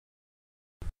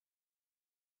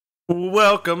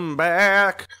Welcome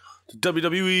back to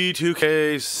WWE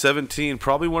 2K17.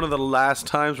 Probably one of the last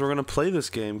times we're going to play this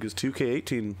game because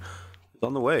 2K18 is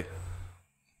on the way.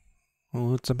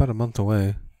 Well, it's about a month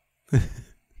away.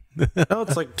 No,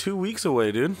 it's like 2 weeks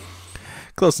away, dude.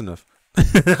 Close enough.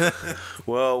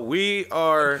 Well, we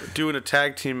are doing a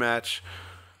tag team match.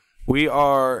 We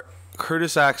are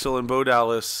Curtis Axel and Bo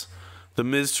Dallas, The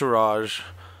Miz Taraj,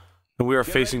 and we are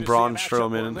facing Braun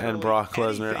Strowman and Brock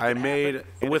Lesnar. I made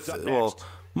with, well,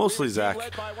 mostly Zach,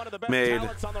 made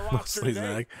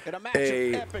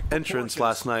a entrance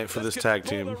last night for this tag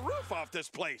team.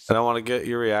 And I want to get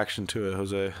your reaction to it,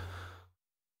 Jose.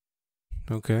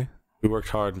 Okay. We worked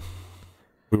hard.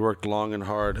 We worked long and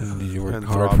hard. You worked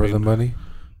hard for the money?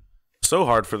 So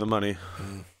hard for the money.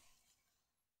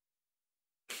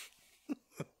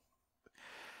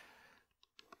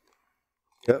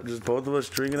 Yep, just both of us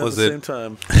drinking at the same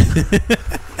time.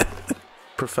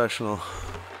 Professional.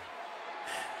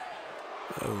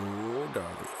 Oh,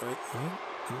 Darby.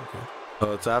 Okay.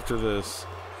 Oh, it's after this.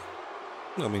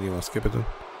 I mean, you want to skip it then?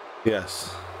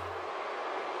 Yes.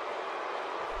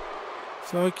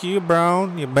 Fuck you,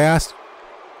 Brown, you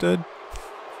bastard.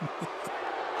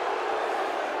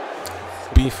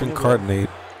 Beef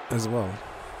incarnate as well.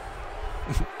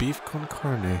 Beef con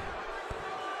carne.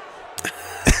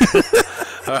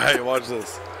 Alright, watch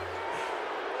this.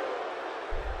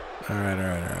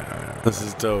 Alright. This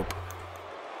is dope.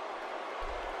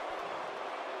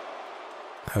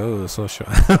 Oh, social.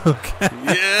 Okay.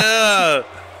 Yeah!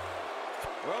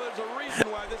 Well, there's a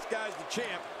reason why this guy's the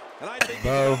champ. And I think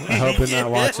Bo, I hope you're not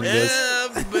watching this. Yeah,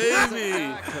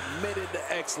 baby! committed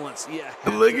to excellence. Yeah.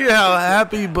 Look at how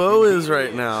happy Bo is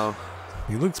right now.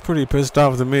 He looks pretty pissed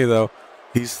off to me, though.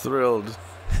 He's thrilled.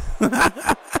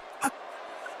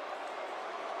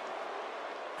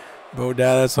 Bo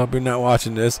Dallas, hope you're not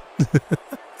watching this.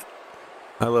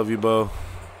 I love you, Bo.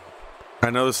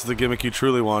 I know this is the gimmick you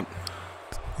truly want.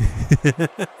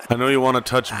 I know you want to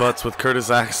touch butts with Curtis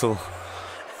Axel.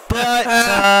 Butt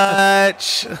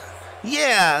touch.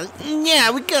 Yeah,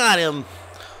 we got him.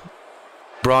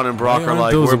 Braun and Brock are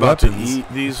like, we're about to eat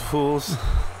these fools.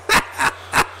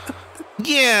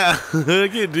 Yeah.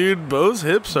 Look at dude, Bo's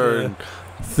hips are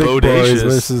thick bodacious. boys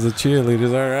versus the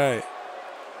cheerleaders, alright.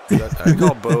 I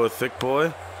call Bo a thick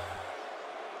boy.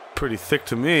 Pretty thick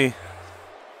to me.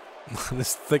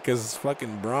 As thick as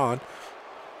fucking Braun.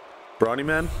 Brawny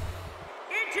man?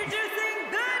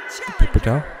 Introducing the Paper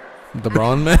towel? The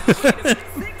Braun man?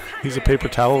 He's a paper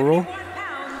towel roll?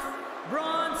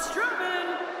 Braun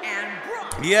Strowman and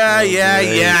Brock.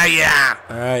 Yeah.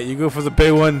 Alright, you go for the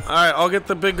big one. Alright, I'll get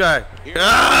the big guy.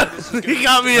 Ah! He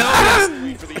got me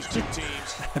on.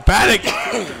 Panic!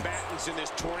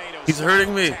 He's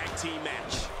hurting me.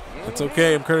 It's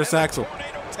okay, I'm Curtis Axel.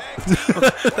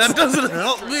 That doesn't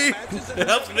help me. It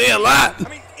helps me a lot.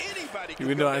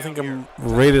 Even though I think I'm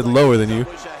rated lower than you.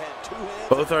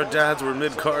 Both our dads were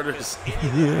mid-carders.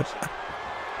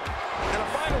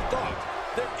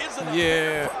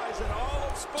 Yeah.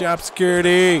 Job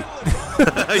security.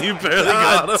 You barely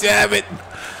got him. Damn it.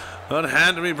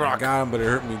 Unhand me, I Brock. got him, but it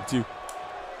hurt me too.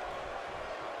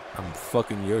 I'm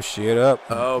fucking your shit up.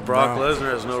 Oh, Brock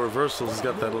Lesnar has no reversals. He's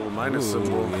got that little minus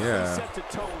symbol. Yeah.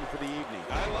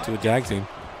 To a tag team.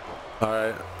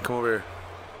 Alright, come over here.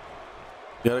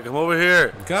 You gotta come over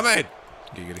here. Coming.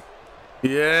 Giggity.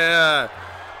 Yeah.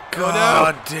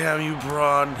 God damn you,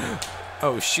 Braun.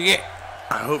 Oh shit.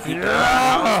 I hope you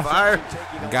die on fire.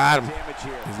 Got him.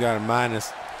 He's got a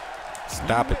minus.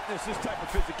 Stop it.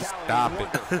 Stop it.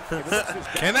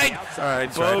 Can I?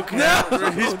 Alright, Bo, no!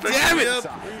 he's Damn it!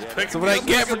 That's what I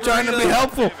get for trying to be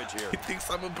helpful. He thinks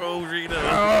I'm a burrito.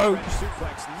 Oh.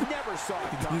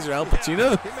 These are Al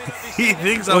Pacino? He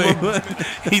thinks I'm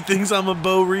a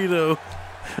burrito.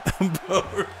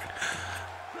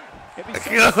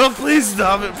 Oh, please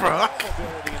stop it, Brock.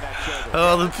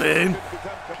 Oh, the pain.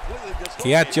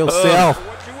 Catch yourself.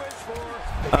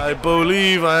 I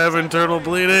believe I have internal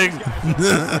bleeding.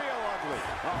 I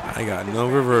got no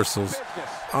reversals.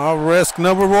 All risk,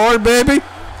 no reward, baby.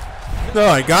 No,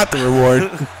 I got the reward.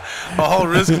 All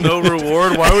risk, no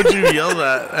reward. Why would you yell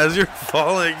that as you're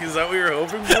falling? Is that what you're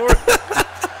hoping for?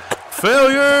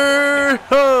 Failure!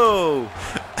 Ho!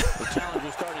 The challenge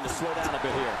was starting to slow down a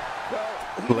bit here.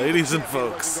 Ladies and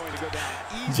folks.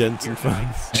 Jensen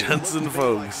folks. Jensen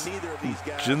folks.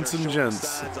 Jensen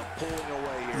gents.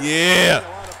 Yeah.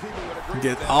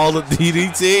 Get all the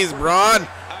DDTs, Braun.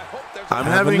 I'm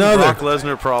having Brock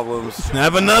Lesnar problems.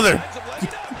 Have another.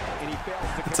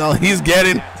 That's all he's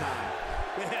getting.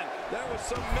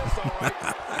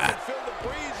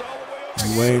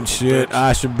 You ain't shit.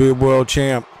 I should be world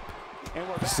champ.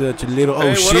 Such a little. Hey, Oh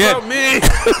what shit! about me?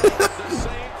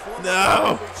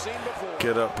 No.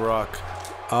 Get up, Brock.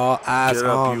 All eyes Get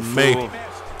up, on you me. fool.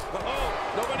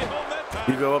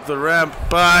 You go up the ramp.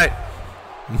 Bye.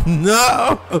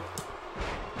 No.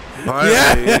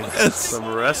 Finally, Yes.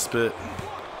 some respite.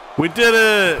 We did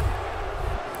it!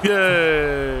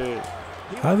 Yay!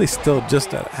 How are they still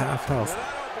just at half health?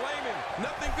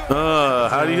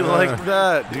 How do you like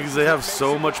that? Because they have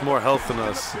so much more health than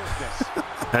us.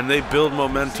 And they build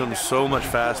momentum so much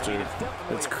faster.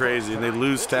 It's crazy. And they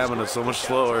lose stamina so much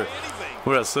slower.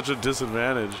 We're at such a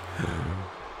disadvantage.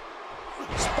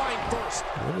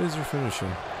 What is your finisher,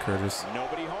 Curtis? I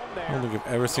don't think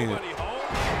I've ever seen it.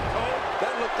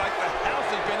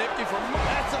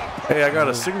 Hey, I got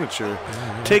a signature.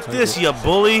 Take this, you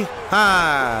bully.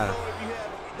 Ha!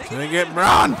 Can I get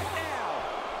Braun?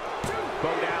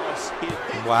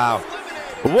 Wow.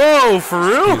 Whoa, for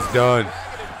real? He's done.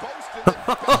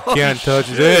 Can't touch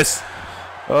this.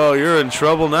 Oh, you're in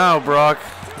trouble now, Brock.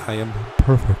 I am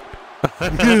perfect.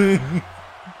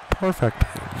 Perfect.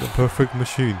 The perfect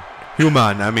machine.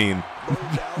 Human, I mean.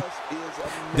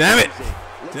 Damn it.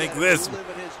 Take this,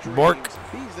 Bork.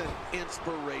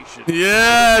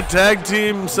 Yeah, tag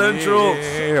team central.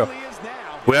 Yeah.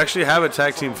 We actually have a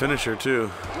tag team finisher,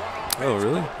 too. Oh,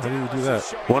 really? How do you do that?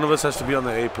 One of us has to be on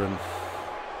the apron.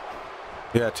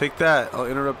 Yeah, take that. I'll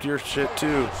interrupt your shit,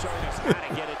 too.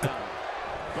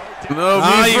 No,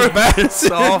 me you for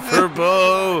bastard. all for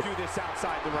Bo.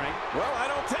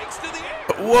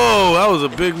 Whoa, that was a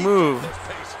big move.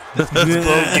 Let's Bo,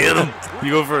 get him.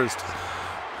 You go first.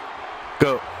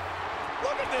 Go.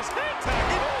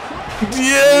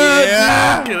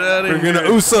 Yeah, dude, get out of here. We're gonna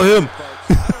Uso him.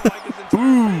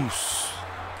 Oos.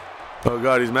 Oh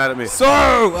God, he's mad at me. So,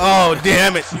 oh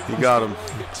damn it! You got him.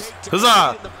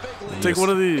 Huzzah! Take one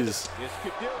of these.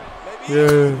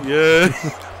 Yeah, Yeah.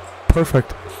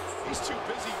 perfect.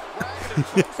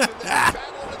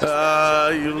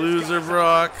 You loser,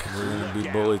 Brock. We're gonna be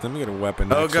bullies. Let me get a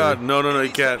weapon. Oh actually. God, no, you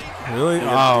can't. Really? You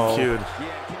Oh. get DQ'd.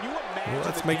 Well,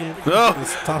 let's make him. No,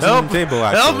 Let's toss help! him on the table.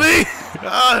 Help Actually. me!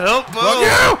 Help Bo! Fuck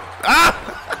you! Ah!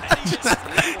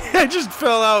 I just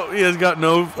fell out. He has got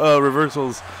no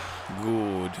reversals.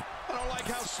 Good.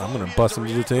 I'm gonna bust him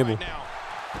to the table.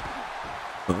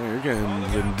 Oh, you're getting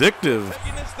vindictive.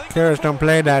 Curtis, don't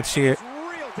play that shit.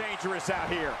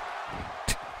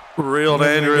 Real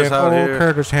dangerous out here.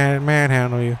 Curtis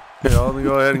manhandle you. Okay, let me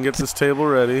go ahead and get this table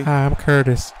ready. Hi, I'm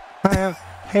Curtis.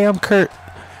 Hey, I'm Kurt.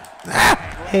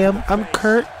 Hey, I'm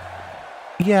Kurt.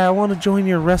 Yeah, I want to join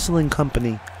your wrestling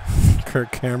company.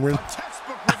 Kurt Cameron.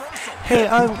 Hey,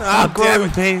 I'm damn Growing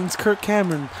it. Pains, Kurt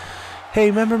Cameron. Hey,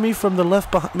 remember me from the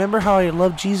Left Behind? Remember how I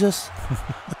love Jesus?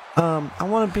 I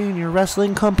want to be in your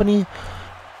wrestling company.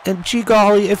 And gee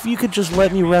golly, if you could just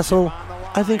let me wrestle,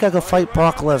 I think I could fight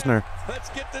Brock Lesnar. Let's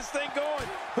get this thing going.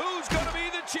 Who's going to be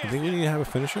the I champion? think we need to have a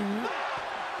finisher.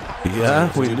 Yeah,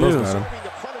 we both do. got him.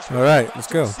 All right, let's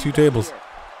go. 2 tables.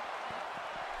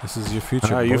 This is your future.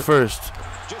 All right, you Bork. first.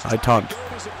 I taunt.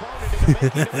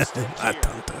 I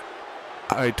taunt.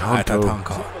 I taunt.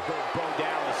 Tonka.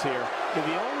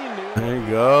 There you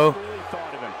go.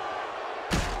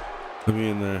 Let me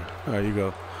in there. All right, you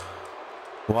go.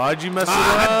 Why'd you mess it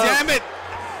up? Damn it!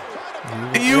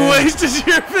 You wasted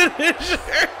your finisher.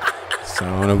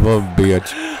 Son of a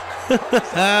bitch.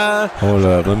 Hold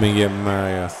up, let me get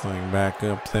my thing back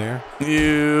up there.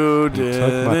 You did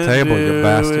took my table, you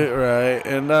bastard. it right,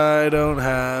 and I don't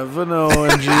have an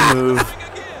ONG move.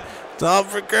 It's all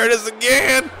for Curtis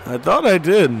again. I thought I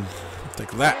did.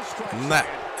 Take that,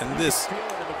 and this,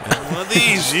 and one of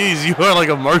these. Jeez, you are like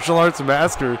a martial arts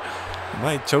master. Am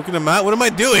I choking him out? What am I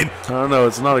doing? I don't know.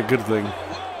 It's not a good thing.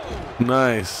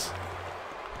 Nice.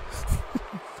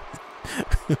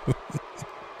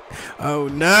 Oh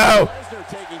no!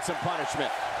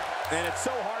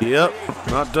 Yep.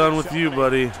 Not done with you,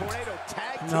 buddy.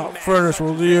 Not furnace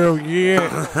with you, yeah.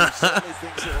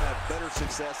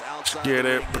 Get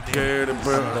it,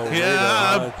 bro.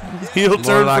 Yeah. Heel More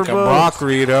turn like for a both.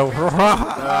 Brockrito.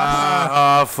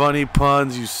 Funny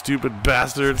puns, you stupid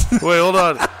bastard. Wait, hold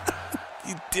on.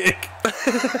 You dick.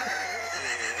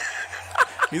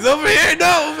 He's over here.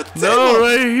 No, over the No, table.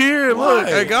 right here. Look,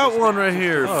 Why? I got one right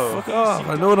here. Oh. Fuck off.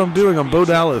 I know what I'm doing. I'm Bo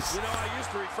Dallas. You know, I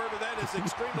used to refer to that as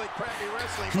extremely crappy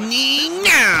wrestling.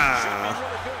 Nina.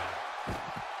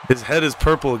 His head is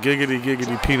purple. Giggity,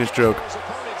 giggity, penis joke.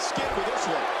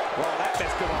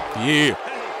 Yeah.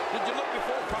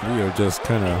 We are just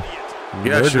kind of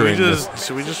Yeah,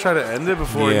 should we just try to end it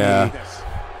before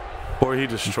he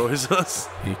destroys us?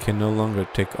 He can no longer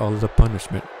take all the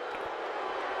punishment.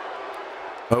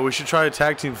 Oh, we should try a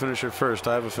tag team finisher first.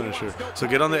 I have a finisher. So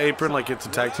get on the apron like it's a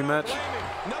tag team match.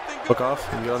 Hook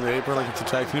off and get on the apron like it's a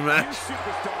tag team match.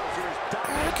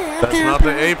 That's not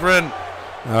the apron.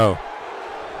 Oh.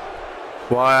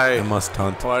 Why? I must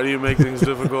hunt. Why do you make things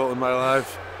difficult in my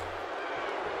life?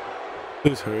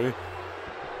 Please hurry.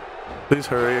 Please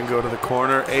hurry and go to the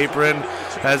corner. Apron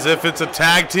as if it's a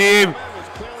tag team.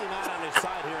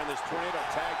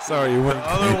 Sorry, you went.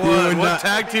 What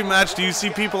tag team match do you see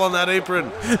people on that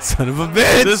apron? Son of a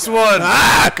bitch. This one.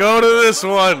 Go to this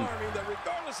one.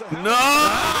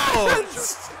 No.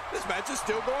 This match is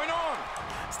still going on.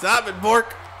 Stop it,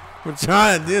 Bork. We're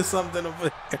trying to do something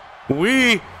over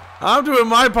here. I'm doing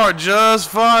my part just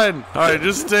fine. All right,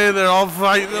 just stay there. I'll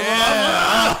fight them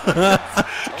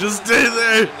off. Just stay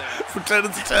there. Pretend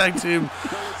it's a tag team.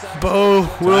 Bo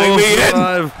will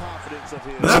survive.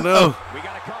 No.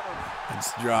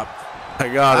 It's dropped. I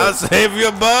got it. I'll save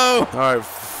you, Bo. All right,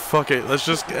 fuck it. Let's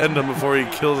just end him before he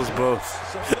kills us both.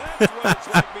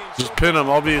 Just pin him.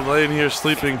 I'll be laying here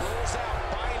sleeping.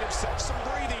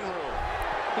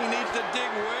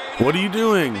 What are you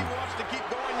doing?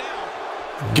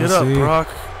 Get up, Brock.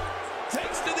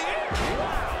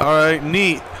 All right,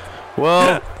 neat.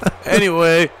 Well,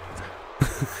 anyway.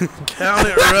 Count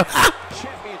it, bro.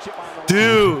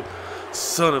 Dude.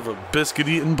 Son of a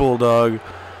biscuit-eating bulldog.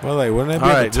 Well, like, wouldn't I be all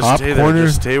at right, the just top stay corner? there.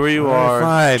 Just stay where you are.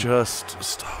 Fine. Just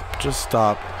stop. Just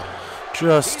stop.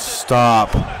 Just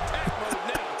stop.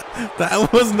 That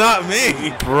was not me.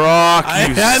 Brock, I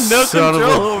you had no son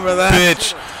control of a over that.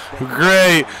 bitch.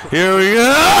 Great. Here we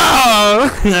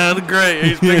go. Great.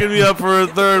 He's picking me up for a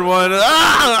third one.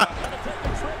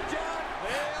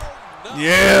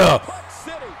 Yeah.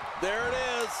 There it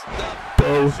is.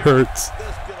 Bo hurts.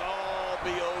 This could all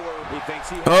be over. He thinks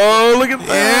he Oh, look at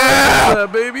that. Yeah.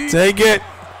 Baby. Take it.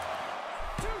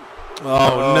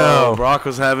 Oh, no. Brock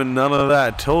was having none of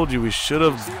that. Told you we should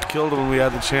have killed him when we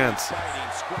had the chance.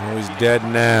 Oh, he's dead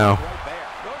now.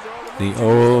 The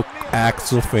old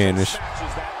Axel finish.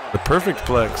 The perfect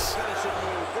plex.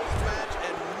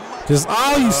 Just,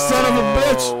 oh, you son of a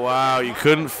bitch. Oh, wow. You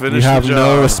couldn't finish You have the job.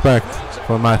 no respect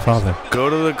for my father. Go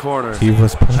to the corner. He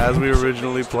was perfect. As we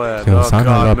originally planned. Yo, Oh, son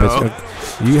God, of a no.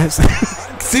 bitch. You guys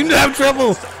seem to have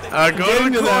trouble. Go to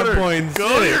Getting the to that corner. point.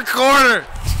 Go to your corner.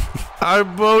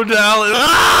 I'm Bo Dallas.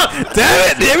 Ah!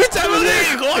 Damn it. Every time I'm Go to there.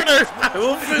 your corner. I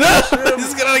will finish No, him.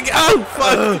 he's gonna get. Oh,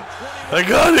 fuck. I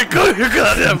got it. Go to your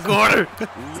goddamn corner.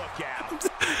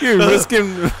 You're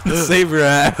risking to save your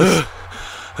ass.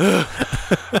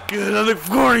 Get on the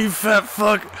corner, you fat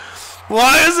fuck.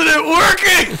 Why isn't it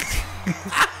working?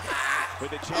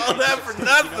 All that for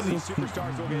nothing.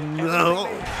 No.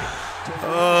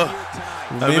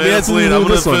 Maybe that's a little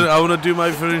this one. I want to do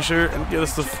my finisher and get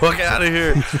us the fuck out of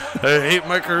here. I hate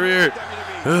my career.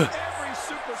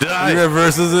 Die. He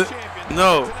reverses it.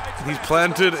 No, he's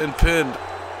planted and pinned.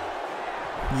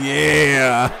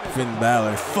 Yeah. Finn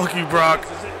Balor. Fuck you, Brock.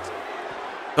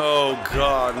 Oh,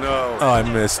 God, no. Oh, I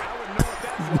missed.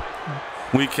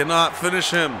 We cannot finish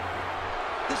him.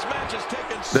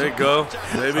 There you go.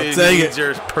 Maybe I'll take needs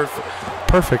yours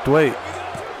perfect weight.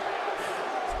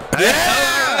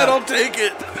 Yeah, I don't take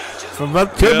it. From the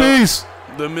Timmy's.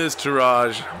 The Miz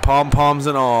Taraj, pom-poms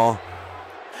and all.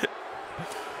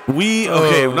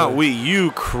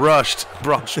 You crushed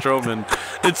Braun Strowman.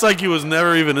 It's like he was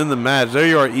never even in the match. There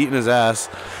you are eating his ass.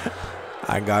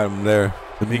 I got him there.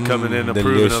 Me coming in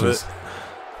approving of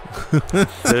it.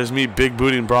 There's me big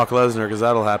booting Brock Lesnar because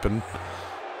that'll happen.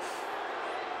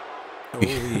 Oh,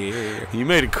 yeah. You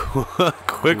made a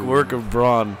quick work of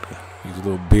Braun. You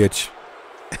little bitch.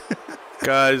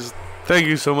 Guys, thank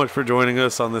you so much for joining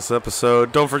us on this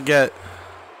episode. Don't forget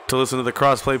to listen to the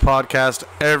Crossplay podcast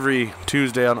every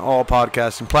Tuesday on all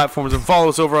podcasting platforms and follow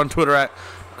us over on Twitter at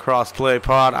Crossplay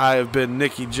Pod. I have been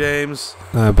Nicky James.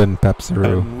 I've been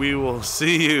Pepsi-Roo. And we will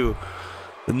see you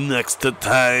next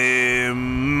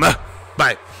time.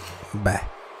 Bye. Bye.